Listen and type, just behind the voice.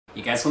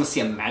You guys want to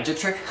see a magic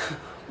trick?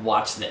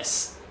 Watch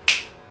this.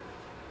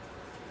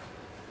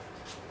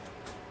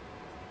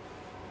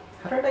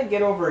 How did I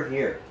get over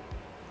here?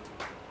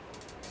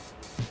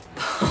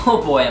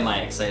 Oh boy, am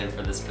I excited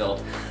for this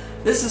build.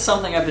 This is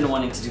something I've been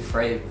wanting to do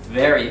for a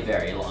very,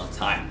 very long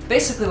time.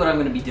 Basically what I'm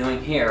going to be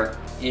doing here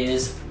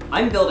is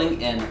I'm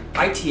building an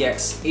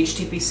mITX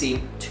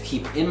HTPC to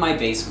keep in my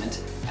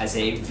basement as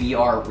a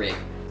VR rig.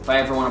 If I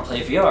ever want to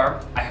play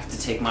VR, I have to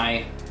take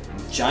my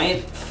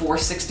giant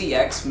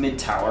 460X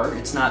mid-tower.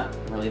 It's not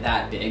really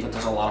that big, but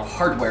there's a lot of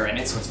hardware in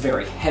it, so it's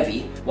very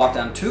heavy. Walk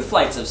down 2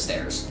 flights of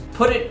stairs,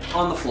 put it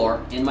on the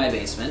floor in my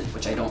basement,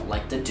 which I don't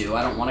like to do.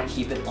 I don't want to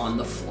keep it on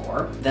the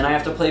floor. Then I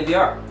have to play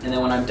VR. And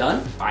then when I'm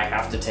done, I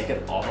have to take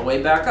it all the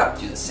way back up,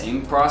 do the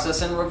same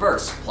process in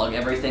reverse, plug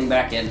everything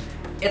back in.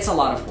 It's a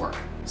lot of work.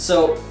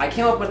 So I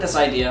came up with this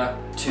idea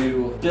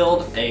to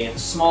build a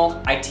small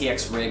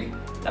ITX rig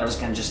that I was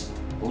gonna just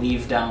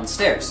leave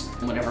downstairs.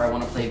 And whenever I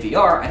want to play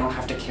VR, I don't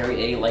have to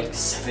carry a like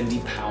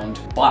 70-pound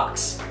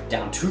box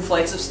down 2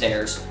 flights of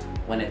stairs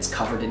when it's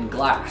covered in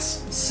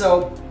glass.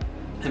 So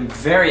I'm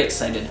very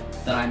excited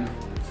that I'm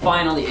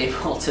finally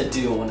able to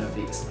do one of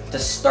these. To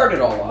start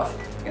it all off,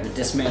 I'm gonna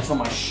dismantle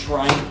my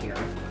shrine here.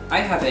 I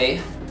have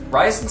a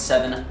Ryzen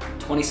 7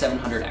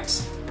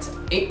 2700X. It's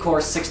an 8-core,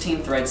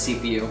 16-thread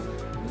CPU.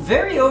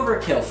 Very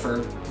overkill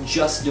for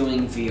just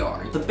doing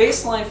VR. The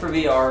baseline for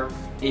VR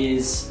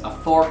is a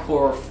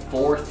 4-core,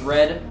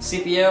 4-thread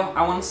CPU,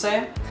 I want to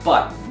say.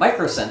 But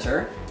Micro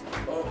Center,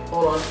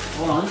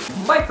 hold on.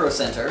 Micro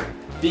Center,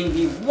 being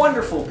the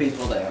wonderful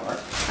people they are,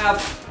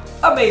 have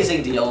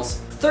amazing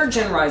deals. 3rd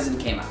gen Ryzen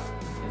came out.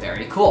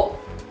 Very cool.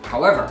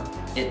 However,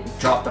 it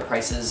dropped the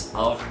prices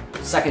of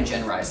 2nd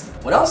gen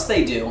Ryzen. What else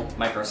they do,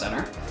 Micro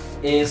Center,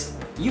 is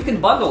you can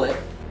bundle it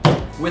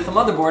with a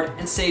motherboard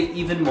and save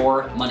even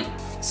more money.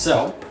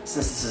 So,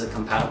 since this is a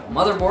compatible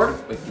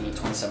motherboard with the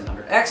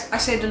 2700X, I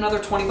saved another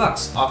 20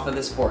 bucks off of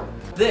this board.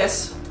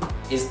 This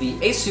is the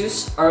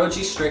Asus ROG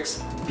Strix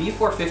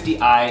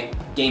B450i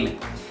Gaming.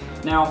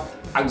 Now,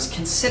 I was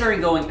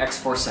considering going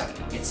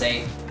X470. It's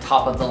a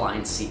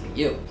top-of-the-line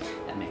CPU.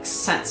 That makes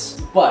sense.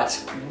 But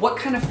what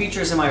kind of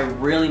features am I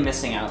really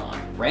missing out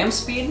on? RAM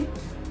speed?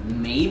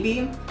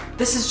 Maybe?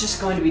 This is just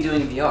going to be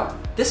doing VR.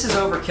 This is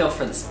overkill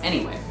for this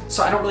anyway,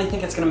 so I don't really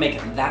think it's going to make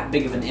that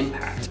big of an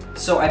impact.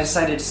 So I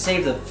decided to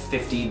save the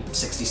 $50,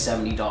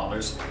 $60,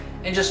 $70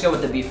 and just go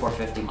with the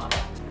B450 model.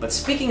 But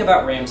speaking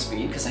about RAM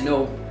speed, because I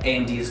know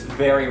AMD is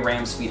very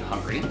RAM speed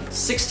hungry,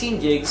 16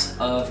 gigs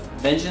of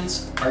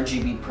Vengeance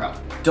RGB Pro.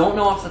 Don't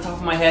know off the top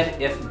of my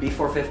head if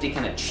B450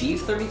 can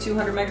achieve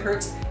 3200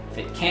 megahertz. If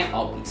it can't,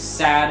 I'll be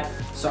sad.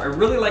 So I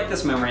really like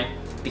this memory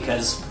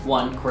because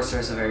 1, Corsair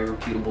is a very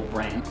reputable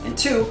brand, and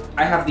 2,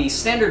 I have the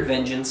standard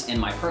Vengeance in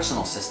my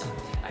personal system.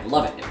 I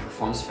love it, it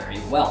performs very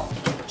well.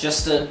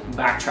 Just to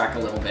backtrack a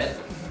little bit,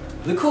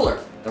 the cooler,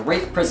 the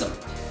Wraith Prism.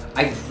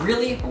 I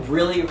really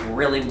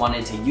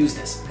wanted to use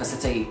this because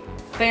it's a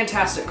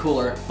fantastic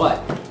cooler,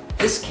 but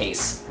this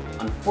case,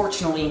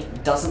 unfortunately,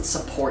 doesn't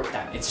support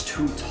that. It's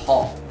too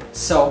tall.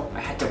 So I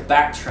had to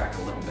backtrack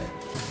a little bit.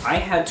 I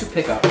had to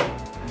pick up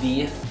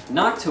the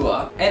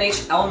Noctua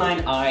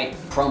NHL9i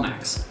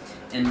Chromax.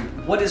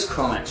 And what is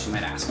Chromax, you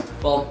might ask?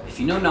 Well, if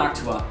you know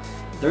Noctua,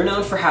 they're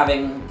known for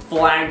having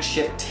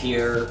flagship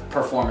tier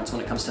performance when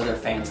it comes to their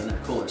fans and their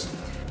coolers.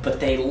 But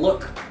they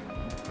look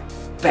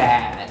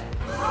bad.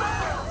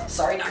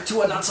 Sorry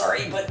Noctua, not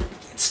sorry, but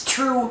it's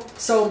true.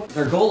 So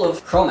their goal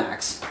of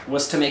Chromax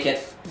was to make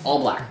it all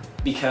black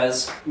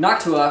because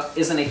Noctua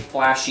isn't a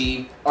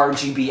flashy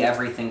RGB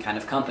everything kind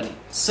of company.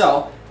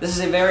 So this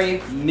is a very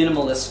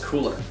minimalist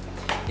cooler.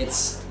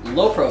 It's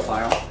low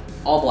profile,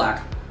 all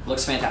black,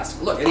 looks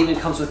fantastic. Look, it even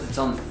comes with its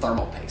own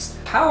thermal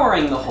paste.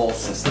 Powering the whole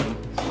system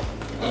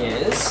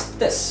is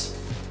this,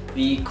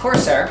 the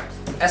Corsair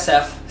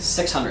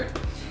SF600.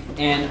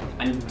 And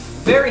I'm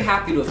very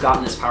happy to have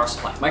gotten this power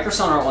supply.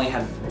 Microsonar only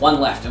had 1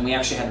 left, and we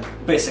actually had to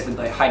basically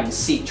play hide and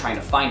seek trying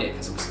to find it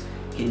because it was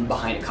hidden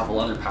behind a couple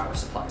other power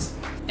supplies.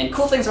 And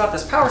cool things about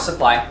this power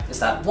supply is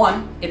that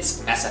 1,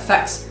 it's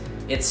SFX.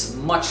 It's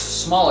much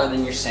smaller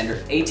than your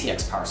standard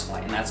ATX power supply,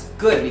 and that's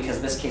good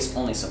because this case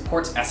only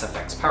supports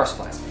SFX power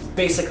supplies.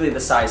 Basically the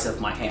size of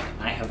my hand,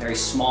 and I have very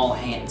small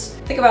hands.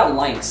 Think about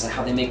Linus and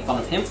how they make fun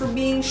of him for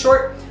being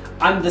short.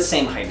 I'm the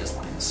same height as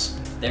Linus.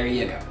 There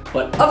you go.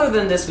 But other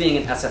than this being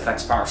an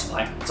SFX power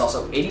supply, it's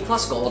also 80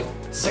 plus gold,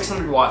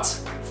 600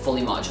 watts,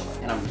 fully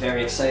modular. And I'm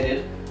very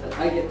excited that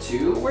I get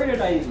to, where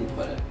did I even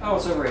put it? Oh,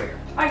 it's over here.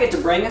 I get to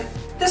bring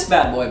this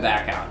bad boy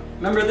back out.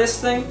 Remember this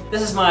thing?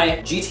 This is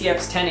my GTX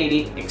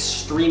 1080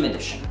 Extreme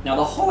Edition. Now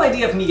the whole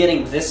idea of me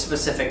getting this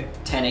specific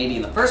 1080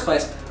 in the first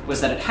place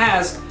was that it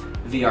has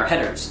VR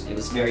headers. It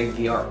was very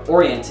VR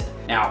oriented.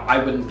 Now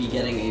I wouldn't be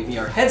getting a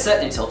VR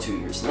headset until 2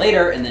 years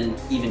later, and then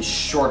even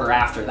shorter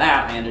after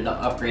that I ended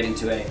up upgrading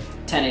to a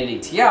 1080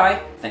 Ti.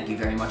 Thank you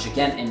very much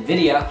again,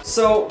 NVIDIA.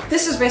 So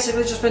this has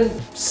basically just been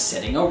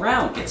sitting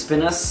around. It's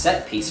been a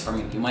set piece for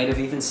me. You might have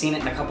even seen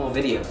it in a couple of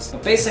videos.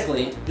 But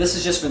basically, this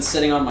has just been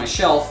sitting on my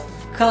shelf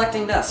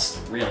collecting dust,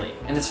 really.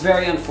 And it's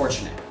very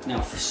unfortunate. Now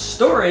for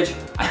storage,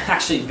 I'm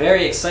actually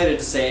very excited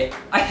to say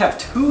I have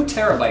 2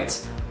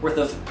 terabytes worth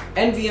of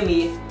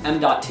NVMe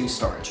M.2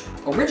 storage.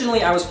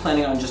 Originally, I was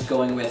planning on just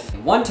going with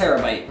 1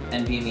 terabyte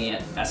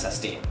NVMe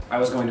SSD. I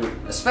was going to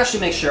especially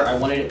make sure I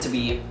wanted it to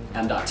be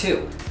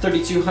M.2.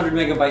 3200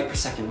 megabyte per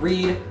second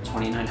read,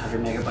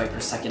 2900 megabyte per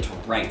second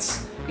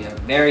writes. Be a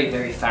very,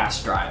 very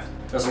fast drive.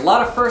 There's a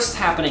lot of firsts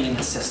happening in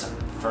this system.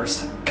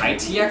 First,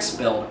 ITX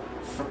build.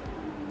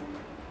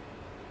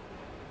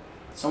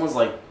 Someone's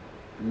like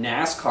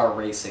NASCAR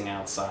racing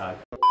outside.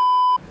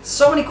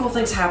 So many cool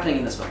things happening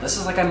in this build. This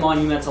is like a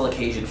monumental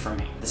occasion for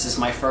me. This is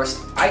my first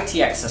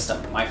ITX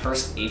system, my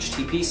first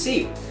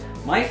HTPC,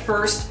 my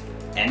first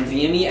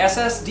NVMe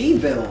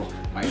SSD build,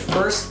 my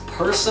first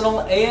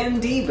personal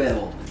AMD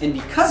build. And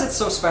because it's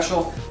so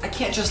special, I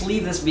can't just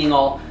leave this being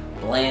all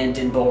bland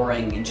and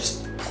boring and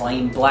just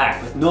plain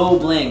black with no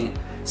bling.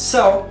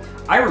 So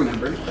I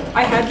remembered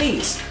I had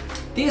these.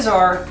 These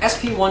are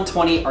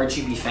SP120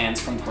 RGB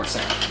fans from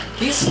Corsair.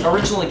 These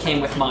originally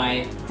came with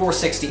my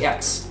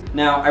 460X.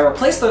 Now, I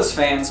replaced those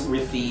fans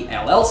with the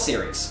LL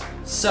series,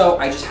 so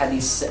I just had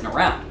these sitting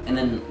around. And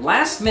then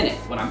last minute,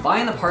 when I'm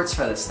buying the parts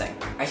for this thing,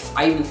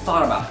 I even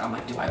thought about it. I'm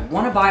like, do I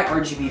want to buy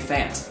RGB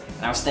fans?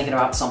 And I was thinking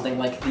about something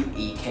like the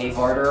EK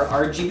Varder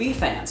RGB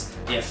fans.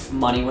 If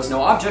money was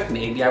no object,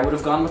 maybe I would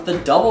have gone with the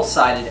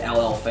double-sided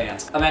LL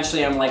fans.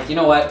 Eventually, I'm like, you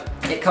know what?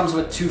 It comes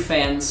with 2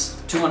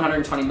 fans, 2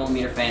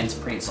 120mm fans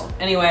pre-installed.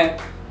 Anyway,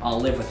 I'll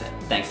live with it.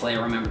 Thankfully,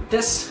 I remembered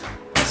this.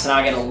 So now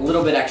I get a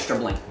little bit extra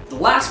bling. The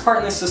last part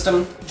in this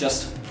system,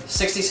 just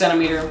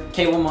 60cm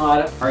cable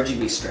mod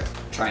RGB strip.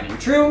 Tried and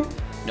true,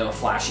 no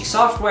flashy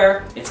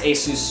software. It's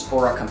Asus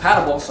Aura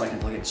compatible, so I can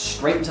plug it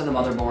straight into the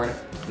motherboard,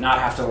 not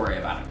have to worry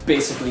about it.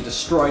 Basically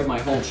destroyed my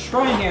whole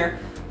shrine here,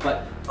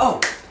 but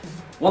oh,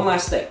 one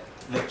last thing,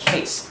 the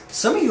case.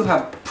 Some of you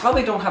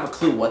probably don't have a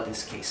clue what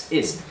this case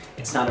is.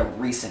 It's not a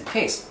recent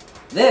case.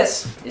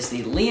 This is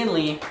the Lee &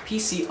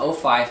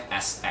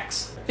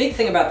 PC05SX. Big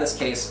thing about this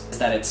case is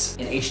that it's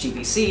an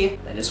HTPC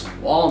that is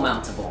wall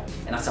mountable,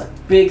 and that's a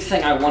big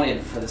thing I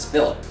wanted for this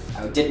build.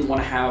 I didn't want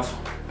to have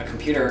a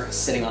computer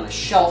sitting on a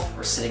shelf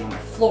or sitting on the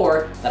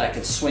floor that I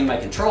could swing my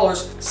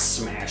controllers,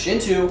 smash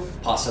into,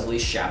 possibly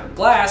shatter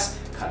glass,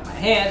 cut my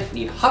hand,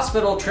 need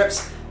hospital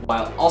trips,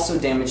 while also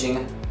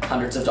damaging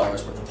hundreds of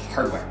dollars worth of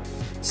hardware.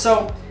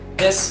 So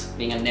this,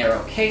 being a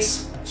narrow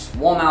case, just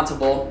wall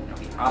mountable, it'll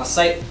be out of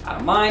sight, out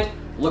of mind,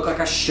 look like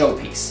a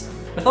showpiece.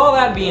 With all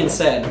that being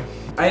said,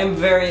 I am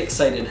very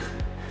excited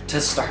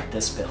to start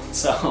this build.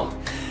 So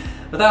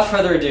without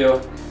further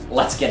ado,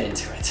 let's get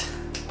into it.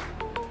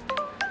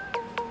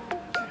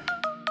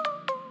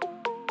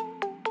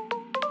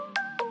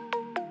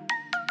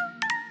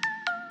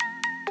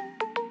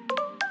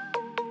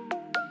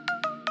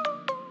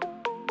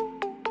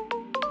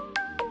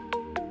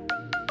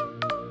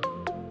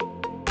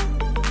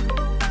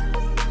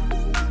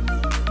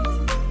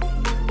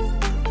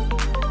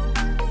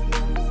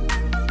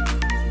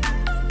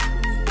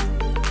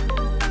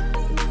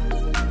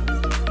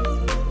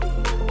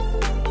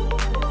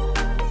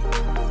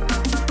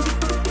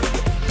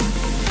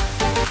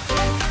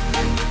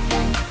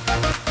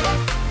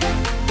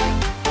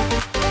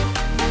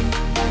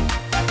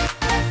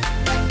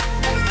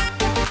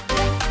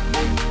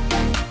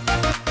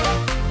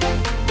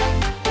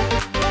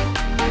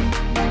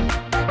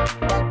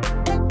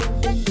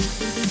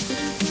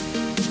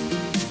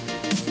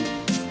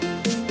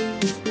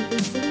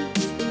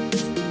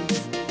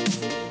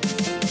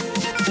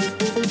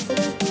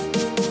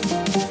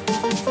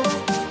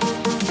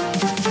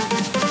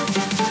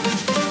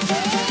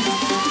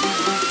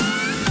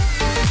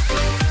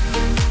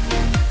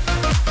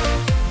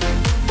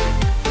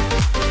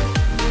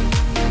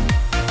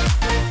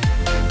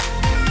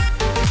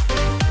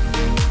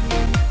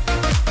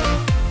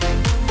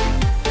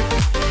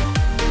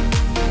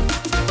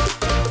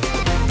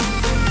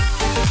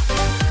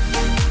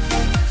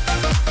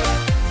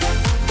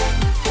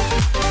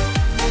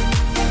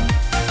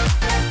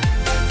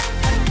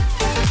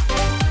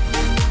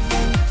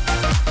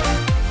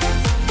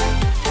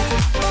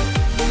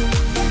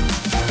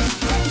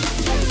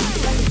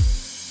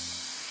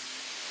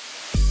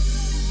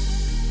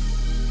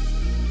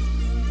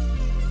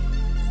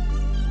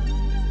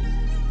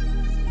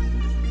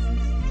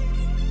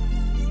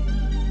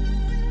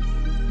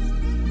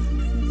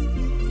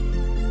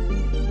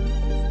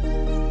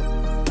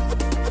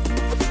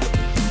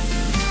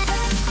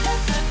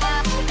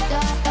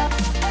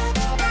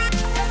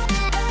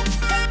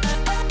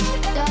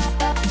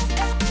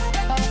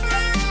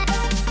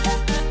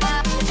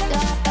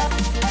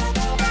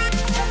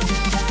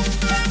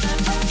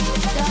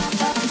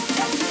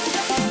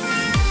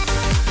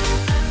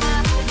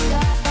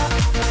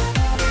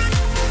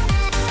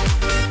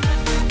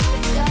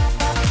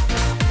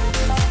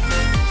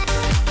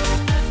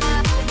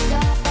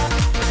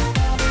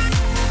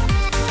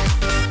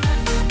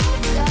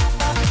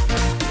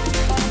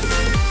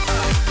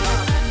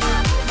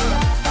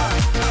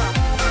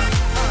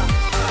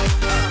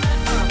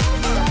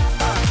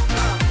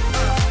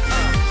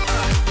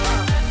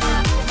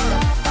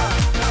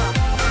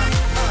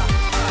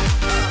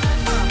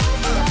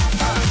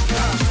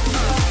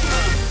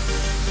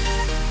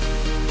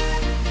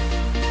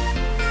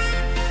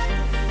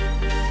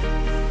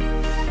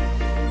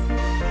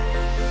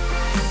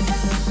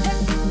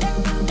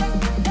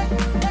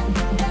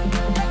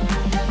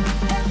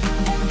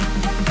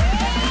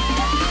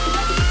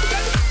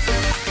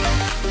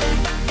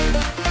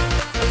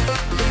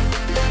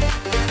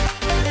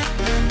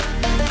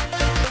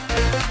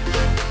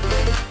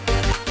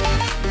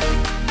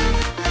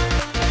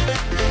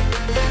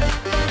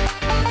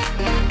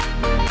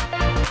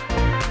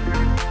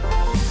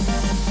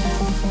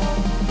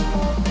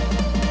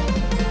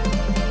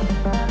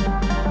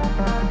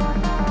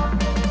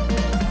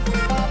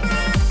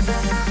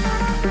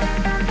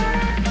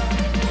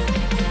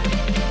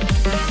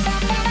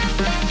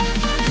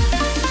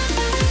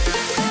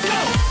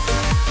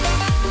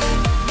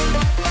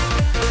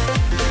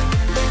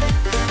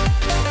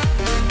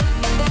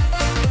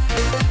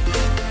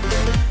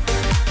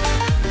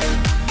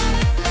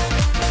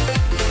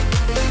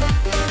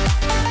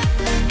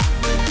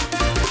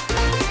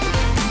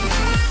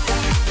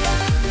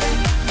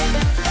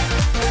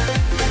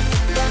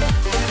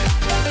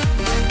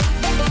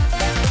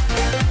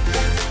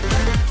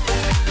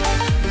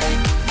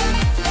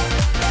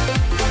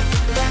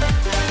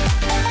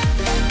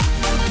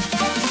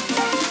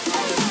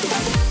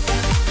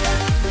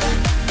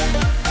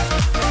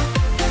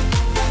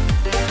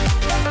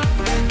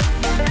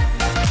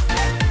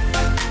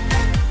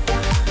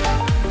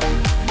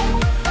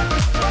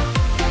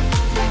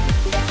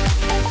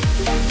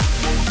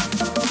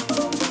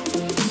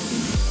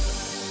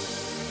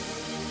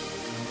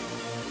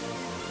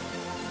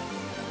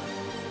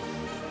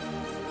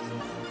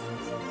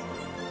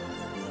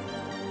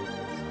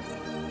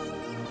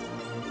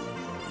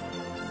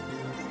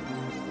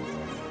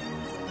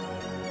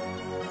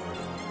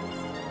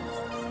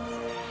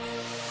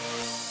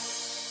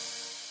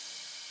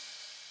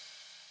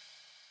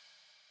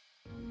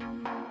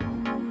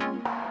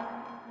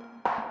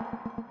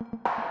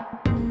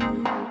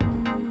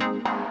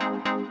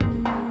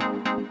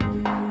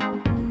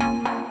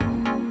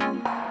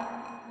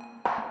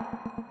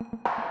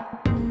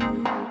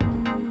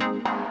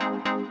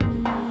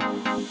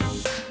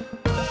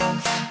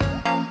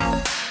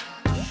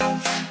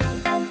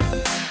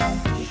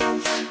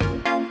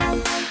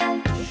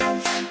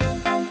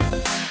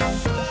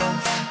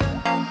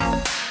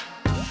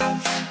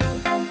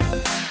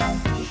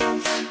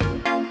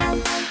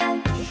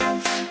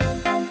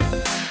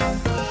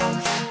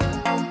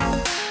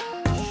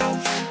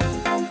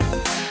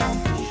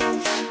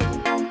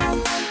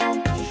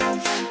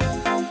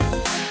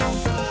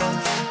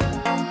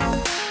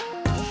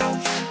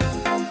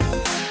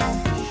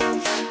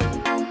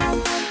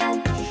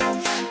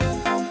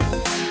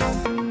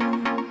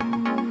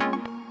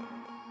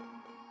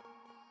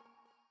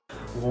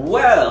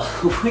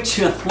 would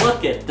you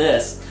look at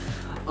this?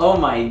 Oh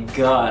my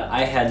god,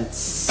 I had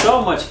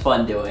so much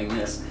fun doing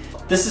this.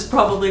 This is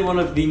probably one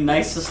of the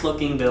nicest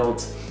looking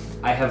builds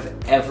I have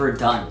ever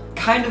done.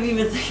 Kind of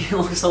even think it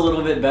looks a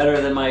little bit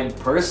better than my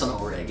personal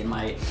rig in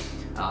my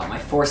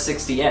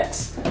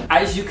 460X.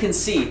 As you can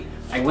see,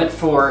 I went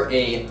for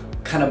a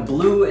kind of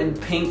blue and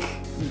pink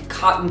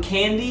cotton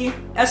candy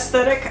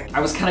aesthetic.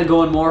 I was kind of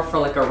going more for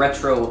like a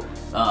retro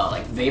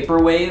like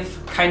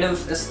vaporwave kind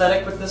of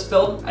aesthetic with this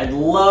build. I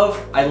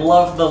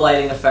love the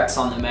lighting effects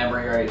on the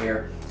memory right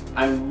here.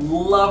 I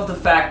love the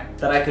fact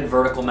that I could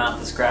vertical mount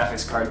this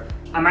graphics card.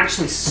 I'm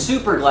actually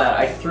super glad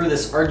I threw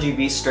this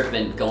RGB strip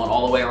in going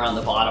all the way around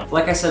the bottom.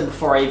 Like I said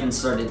before I even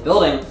started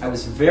building, I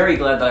was very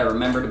glad that I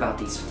remembered about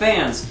these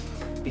fans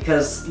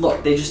because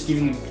look, they just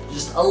give you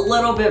just a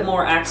little bit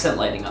more accent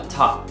lighting up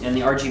top, and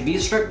the RGB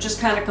strip just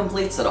kind of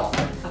completes it all.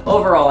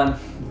 Overall, I'm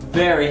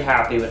very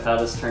happy with how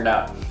this turned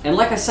out. And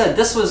like I said,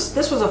 this was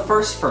a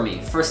first for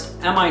me. First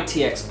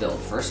mITX build,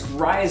 first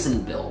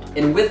Ryzen build.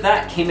 And with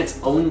that came its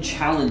own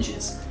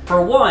challenges.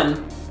 For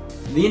one,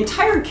 the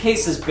entire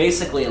case is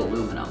basically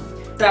aluminum.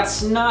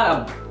 That's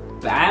not a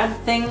bad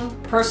thing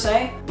per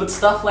se, but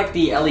stuff like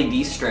the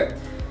LED strip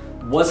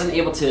wasn't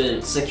able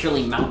to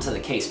securely mount to the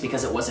case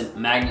because it wasn't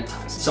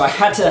magnetized. So I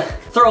had to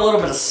throw a little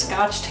bit of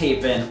Scotch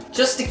tape in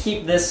just to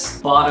keep this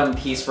bottom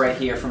piece right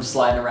here from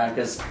sliding around,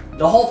 because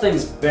the whole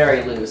thing's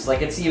very loose.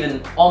 Like, it's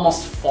even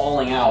almost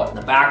falling out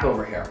the back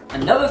over here.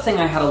 Another thing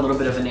I had a little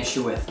bit of an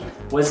issue with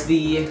was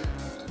the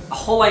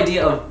whole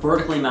idea of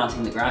vertically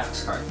mounting the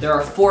graphics card. There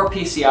are 4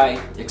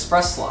 PCI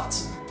Express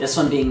slots. This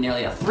one being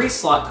nearly a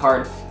 3-slot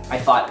card, I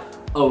thought,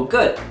 oh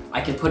good, I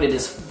can put it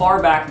as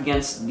far back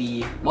against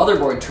the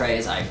motherboard tray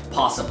as I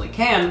possibly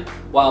can,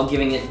 while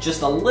giving it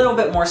just a little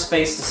bit more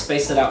space to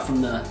space it out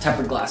from the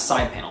tempered glass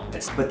side panel.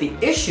 But the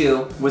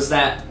issue was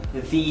that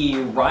the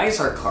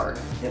riser card,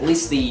 at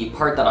least the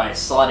part that I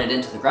slotted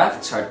into the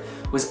graphics card,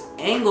 was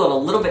angled a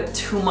little bit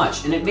too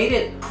much, and it made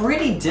it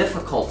pretty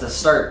difficult to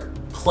start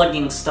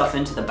plugging stuff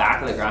into the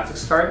back of the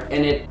graphics card,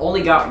 and it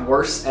only got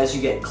worse as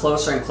you get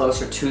closer and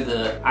closer to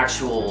the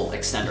actual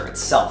extender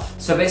itself.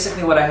 So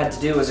basically what I had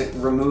to do is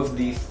remove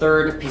the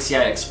 3rd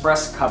PCI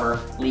Express cover,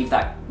 leave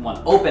that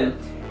one open,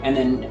 and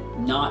then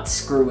not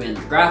screw in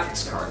the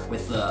graphics card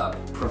with the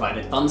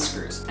provided thumb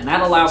screws. And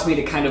that allows me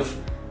to kind of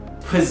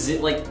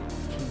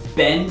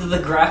bend the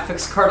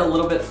graphics card a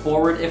little bit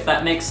forward, if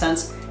that makes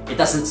sense. It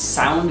doesn't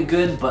sound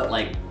good, but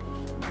like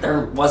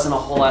there wasn't a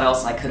whole lot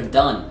else I could have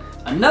done.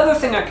 Another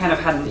thing I kind of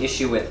had an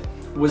issue with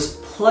was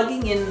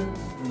plugging in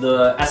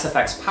the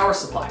SFX power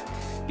supply,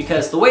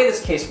 because the way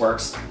this case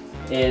works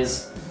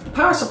is the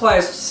power supply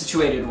is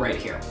situated right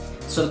here.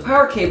 So the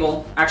power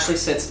cable actually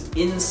sits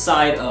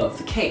inside of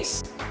the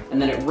case,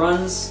 and then it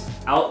runs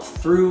out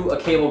through a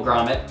cable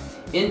grommet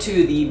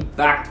into the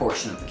back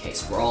portion of the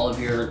case where all of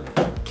your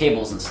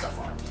cables and stuff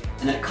are.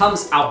 And then it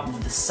comes out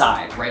the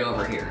side right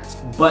over here.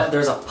 But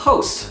there's a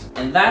post,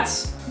 and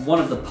that's one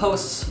of the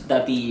posts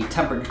that the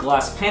tempered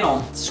glass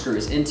panel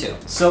screws into.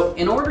 So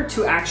in order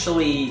to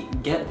actually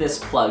get this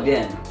plugged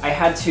in, I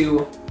had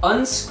to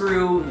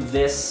unscrew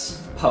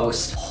this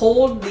post,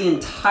 hold the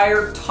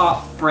entire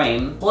top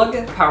frame, plug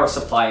the power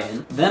supply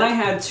in, then I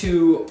had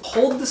to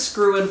hold the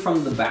screw in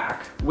from the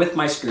back with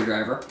my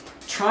screwdriver,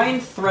 try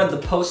and thread the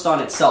post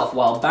on itself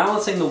while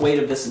balancing the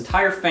weight of this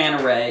entire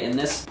fan array in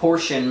this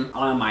portion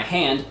on my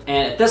hand.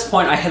 And at this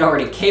point I had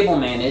already cable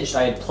managed.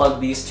 I had plugged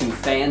these 2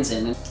 fans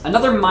in.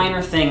 Another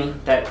minor thing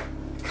that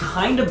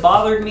kind of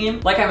bothered me,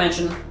 like I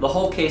mentioned, the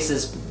whole case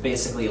is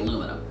basically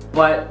aluminum,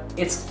 but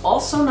it's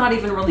also not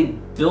even really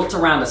built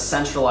around a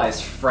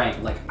centralized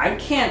frame. Like I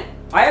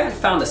haven't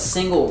found a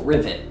single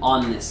rivet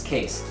on this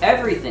case.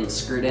 Everything's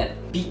screwed in.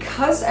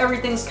 Because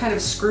everything's kind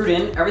of screwed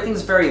in,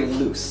 everything's very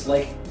loose.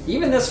 Like,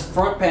 even this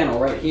front panel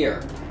right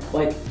here,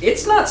 like,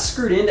 it's not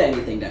screwed into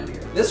anything down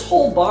here. This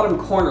whole bottom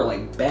corner,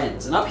 like,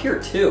 bends, and up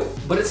here too.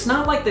 But it's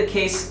not like the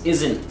case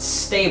isn't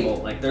stable,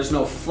 like there's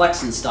no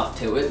flex and stuff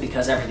to it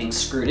because everything's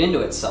screwed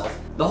into itself.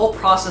 The whole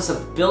process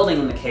of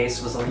building the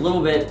case was a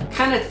little bit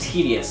kind of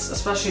tedious,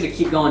 especially to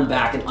keep going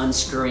back and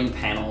unscrewing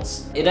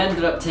panels. It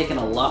ended up taking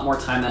a lot more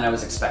time than I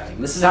was expecting.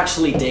 This is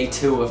actually day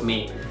 2 of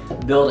me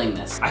building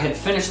this. I had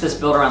finished this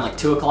build around like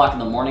 2 o'clock in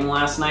the morning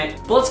last night,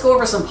 but let's go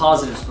over some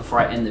positives before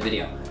I end the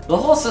video. The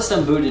whole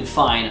system booted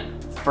fine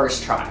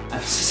first try.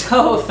 I'm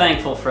so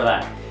thankful for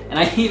that. And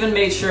I even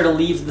made sure to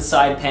leave the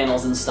side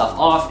panels and stuff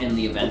off in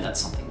the event that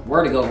something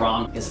were to go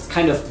wrong, because it's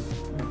kind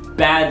of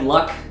bad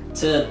luck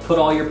to put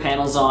all your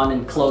panels on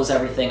and close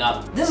everything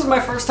up. This is my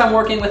first time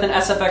working with an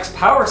SFX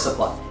power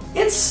supply.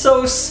 It's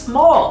so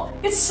small.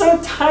 It's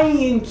so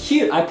tiny and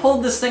cute. I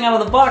pulled this thing out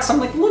of the box. I'm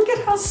like, look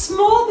at how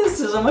small this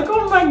is. I'm like,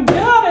 oh my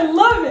God, I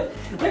love it.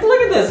 Like,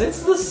 look at this.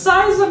 It's the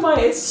size of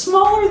it's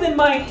smaller than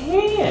my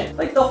hand.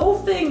 Like, the whole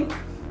thing,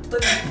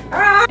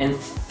 And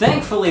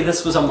thankfully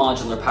this was a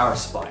modular power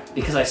supply,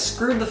 because I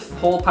screwed the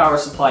whole power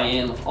supply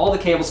in with all the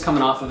cables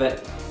coming off of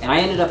it, and I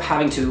ended up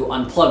having to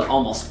unplug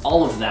almost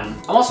all of them.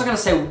 I'm also gonna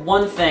say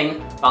one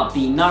thing about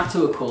the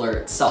Noctua cooler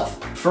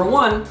itself. For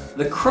one,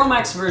 the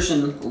Chromax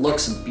version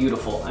looks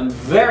beautiful. I'm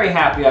very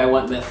happy I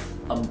went with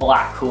a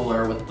black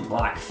cooler with the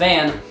black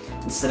fan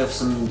instead of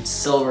some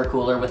silver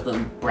cooler with the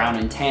brown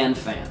and tan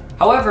fan.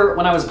 However,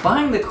 when I was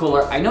buying the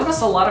cooler, I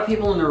noticed a lot of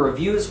people in the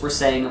reviews were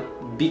saying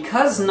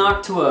because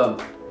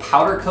Noctua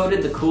powder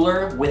coated the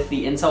cooler with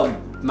the Intel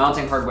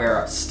mounting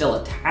hardware still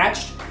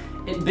attached,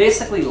 it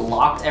basically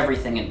locked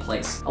everything in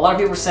place. A lot of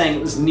people were saying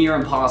it was near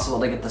impossible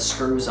to get the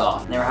screws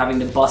off. They were having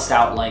to bust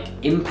out like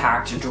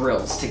impact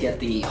drills to get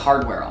the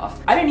hardware off.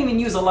 I didn't even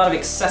use a lot of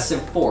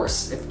excessive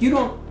force. If you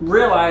don't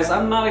realize,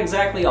 I'm not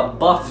exactly a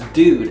buff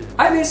dude.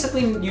 I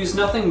basically use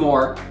nothing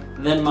more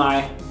than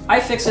my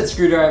iFixit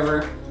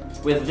screwdriver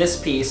with this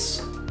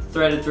piece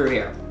threaded through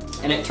here.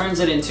 And it turns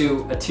it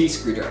into a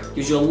T-screwdriver.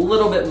 Gives you a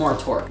little bit more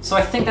torque. So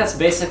I think that's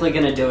basically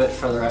gonna do it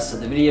for the rest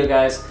of the video,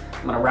 guys.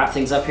 I'm gonna wrap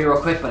things up here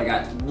real quick, but I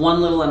got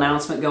one little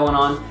announcement going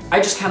on. I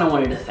just kinda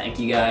wanted to thank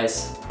you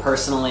guys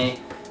personally,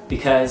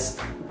 because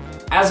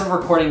as of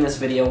recording this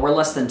video, we're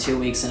less than 2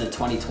 weeks into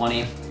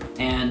 2020,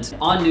 and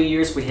on New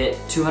Year's we hit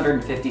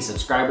 250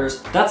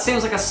 subscribers. That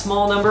seems like a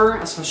small number,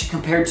 especially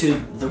compared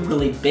to the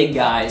really big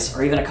guys,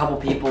 or even a couple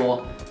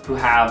people who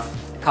have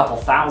a couple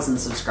thousand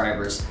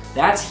subscribers.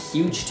 That's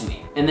huge to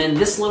me. And then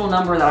this little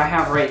number that I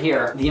have right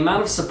here, the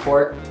amount of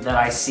support that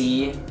I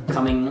see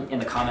coming in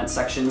the comment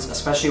sections,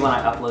 especially when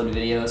I upload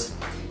videos,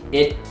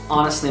 it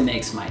honestly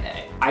makes my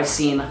day. I've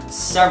seen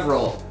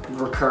several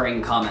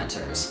recurring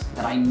commenters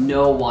that I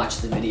know watch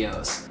the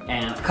videos,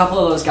 and a couple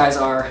of those guys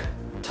are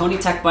Tony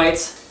Tech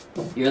Bites,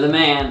 you're the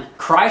man.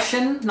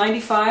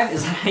 Kryshin95,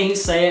 is that how you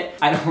say it?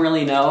 I don't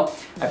really know.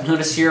 I've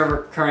noticed you're a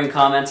recurring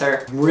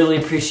commenter. Really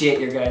appreciate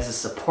your guys'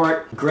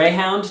 support.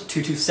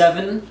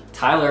 Greyhound227,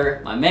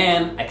 Tyler, my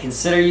man, I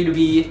consider you to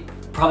be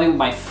probably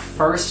my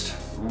first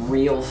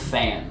real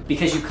fan,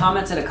 because you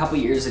commented a couple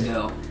years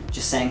ago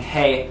just saying,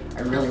 hey,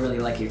 I really, really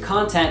like your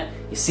content.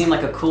 You seem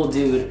like a cool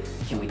dude.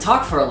 Can we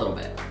talk for a little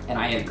bit? And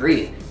I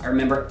agreed. I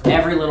remember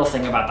every little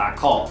thing about that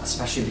call,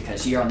 especially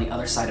because you're on the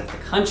other side of the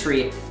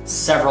country,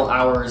 several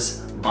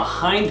hours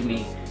behind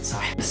me. So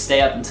I had to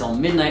stay up until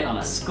midnight on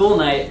a school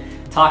night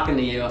talking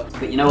to you.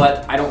 But you know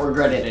what? I don't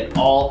regret it at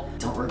all.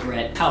 Don't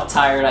regret how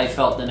tired I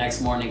felt the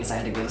next morning because I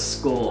had to go to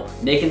school.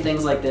 Making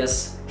things like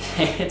this,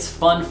 it's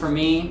fun for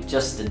me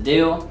just to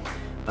do,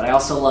 but I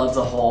also love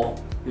the whole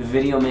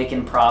video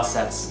making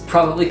process.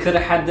 Probably could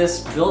have had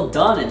this build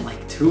done in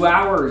like 2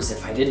 hours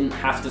if I didn't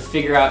have to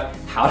figure out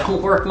how to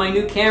work my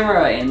new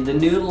camera and the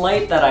new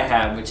light that I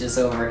have, which is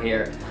over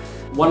here.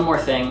 One more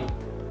thing,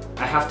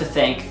 I have to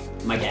thank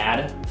my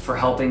dad for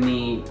helping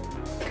me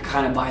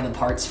kind of buy the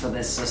parts for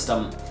this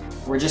system.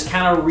 We're just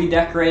kind of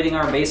redecorating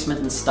our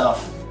basement and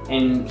stuff,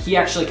 and he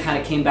actually kind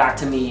of came back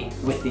to me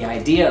with the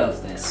idea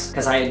of this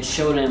because I had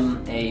showed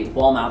him a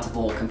wall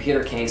mountable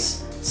computer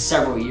case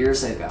several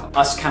years ago.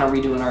 Us kind of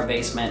redoing our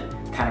basement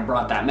kind of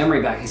brought that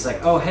memory back. He's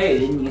like, oh hey,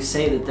 didn't you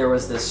say that there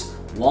was this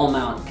wall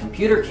mount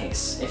computer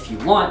case? If you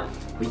want,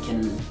 we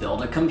can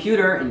build a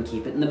computer and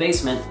keep it in the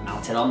basement,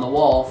 mount it on the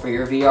wall for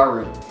your VR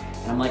room.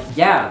 And I'm like,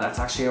 yeah, that's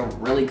actually a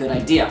really good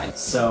idea.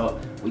 So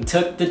we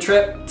took the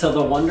trip to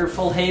the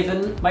wonderful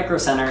Haven Micro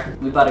Center.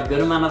 We bought a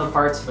good amount of the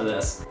parts for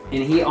this,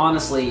 and he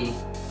honestly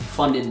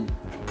funded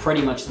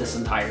pretty much this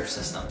entire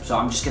system. So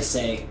I'm just gonna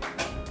say,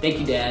 thank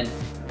you, Dad.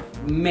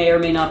 May or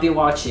may not be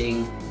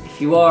watching.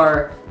 If you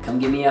are, come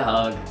give me a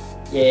hug.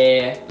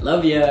 Yeah,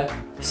 love ya.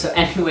 So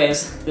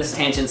anyways, this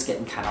tangent's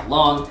getting kind of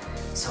long,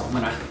 so I'm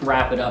gonna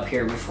wrap it up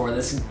here before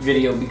this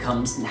video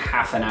becomes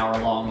half an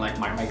hour long like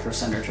my Micro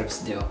Center trips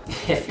do.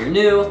 If you're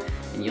new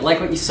and you like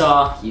what you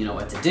saw, you know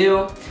what to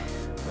do.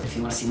 But if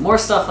you wanna see more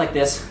stuff like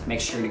this, make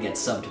sure to get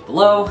subbed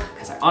below,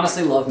 because I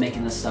honestly love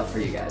making this stuff for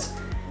you guys.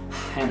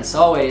 And as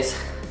always,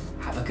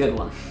 have a good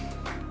one.